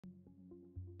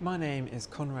My name is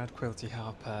Conrad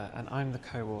Quilty-Harper and I'm the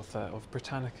co-author of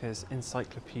Britannica's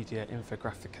Encyclopedia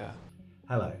Infographica.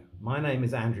 Hello, my name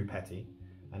is Andrew Pettie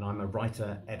and I'm a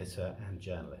writer, editor and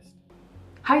journalist.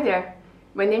 Hi there,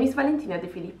 my name is Valentina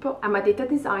D'Efilippo. I'm a data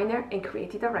designer and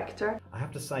creative director. I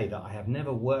have to say that I have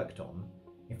never worked on,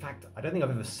 in fact, I don't think I've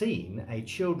ever seen a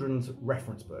children's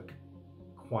reference book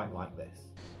quite like this.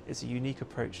 It's a unique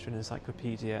approach to an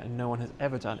encyclopedia and no one has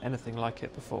ever done anything like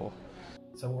it before.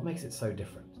 So what makes it so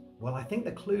different? Well, I think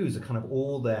the clues are kind of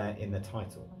all there in the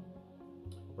title.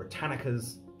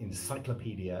 Britannica's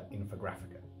Encyclopedia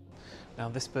Infographica. Now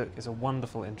this book is a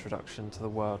wonderful introduction to the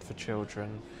world for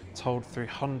children, told through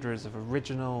hundreds of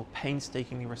original,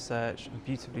 painstakingly researched and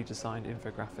beautifully designed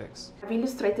infographics. I've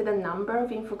illustrated a number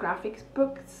of infographics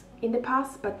books in the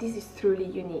past, but this is truly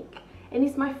unique. And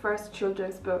it's my first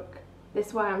children's book.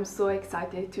 That's why I'm so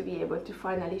excited to be able to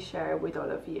finally share with all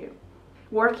of you.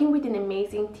 Working with an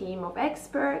amazing team of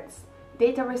experts,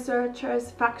 data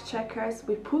researchers, fact-checkers,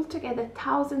 we pulled together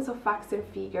thousands of facts and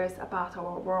figures about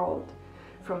our world.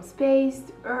 From space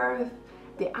to Earth,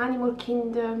 the animal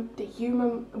kingdom, the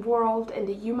human world and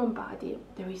the human body.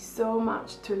 There is so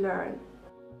much to learn.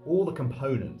 All the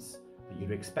components that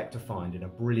you'd expect to find in a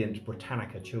brilliant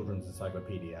Britannica children's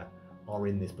encyclopedia are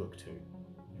in this book too.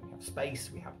 We have space,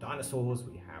 we have dinosaurs,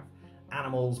 we have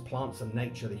animals, plants and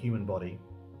nature, the human body.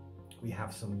 We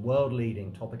have some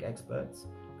world-leading topic experts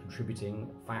contributing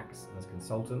facts as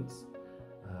consultants.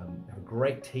 We have a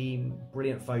great team,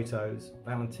 brilliant photos,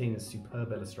 Valentina's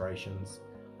superb illustrations.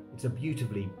 It's a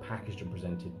beautifully packaged and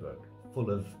presented book, full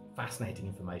of fascinating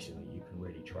information that you can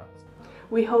really trust.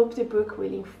 We hope the book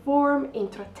will inform,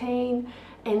 entertain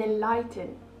and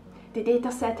enlighten. The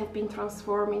dataset have been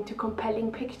transformed into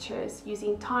compelling pictures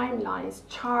using timelines,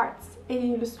 charts and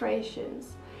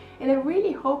illustrations. And I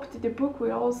really hope that the book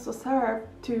will also serve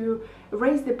to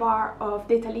raise the bar of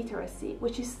data literacy,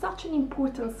 which is such an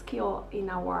important skill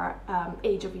in our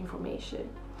age of information.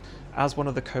 As one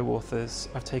of the co-authors,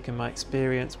 I've taken my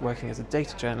experience working as a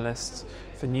data journalist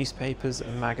for newspapers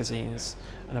and magazines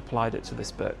and applied it to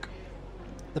this book.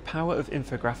 The power of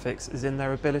infographics is in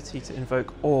their ability to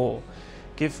invoke awe,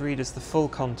 give readers the full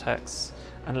context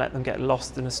and let them get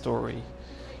lost in a story.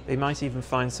 They might even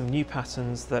find some new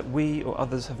patterns that we or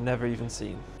others have never even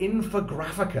seen.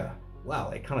 Infographica. Well,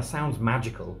 it kind of sounds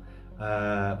magical,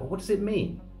 but what does it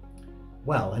mean?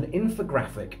 Well, an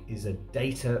infographic is a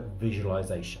data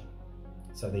visualization.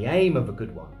 So the aim of a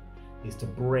good one is to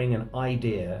bring an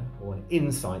idea or an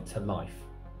insight to life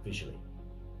visually.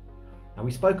 Now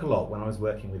we spoke a lot when I was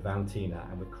working with Valentina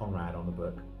and with Conrad on the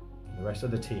book, and the rest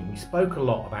of the team. We spoke a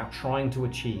lot about trying to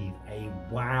achieve a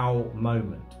wow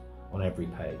moment on every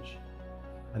page.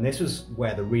 And this was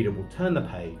where the reader will turn the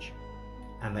page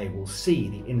and they will see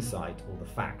the insight or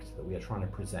the fact that we are trying to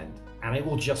present, and it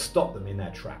will just stop them in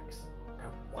their tracks.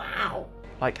 Wow!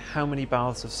 Like how many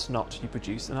baths of snot you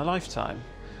produce in a lifetime,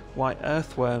 why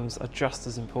earthworms are just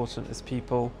as important as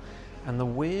people, and the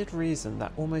weird reason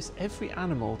that almost every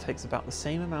animal takes about the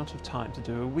same amount of time to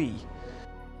do a wee.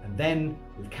 And then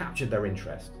we've captured their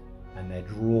interest and they're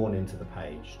drawn into the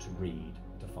page to read,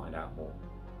 to find out more.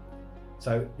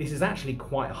 So this is actually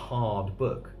quite a hard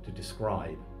book to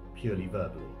describe purely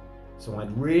verbally. So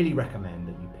I'd really recommend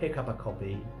that you pick up a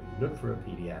copy, you look through a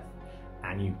PDF,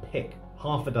 and you pick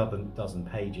half a dozen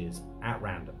pages at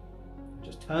random.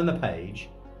 Just turn the page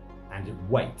and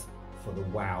wait for the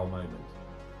wow moment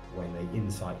when the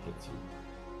insight hits you.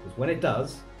 Because when it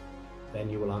does,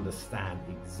 then you will understand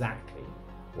exactly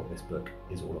what this book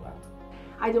is all about.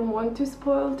 I don't want to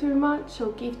spoil too much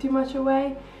or give too much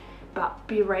away, but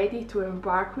be ready to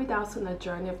embark with us on a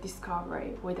journey of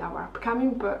discovery with our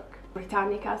upcoming book,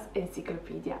 Britannica's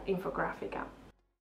Encyclopedia Infographica.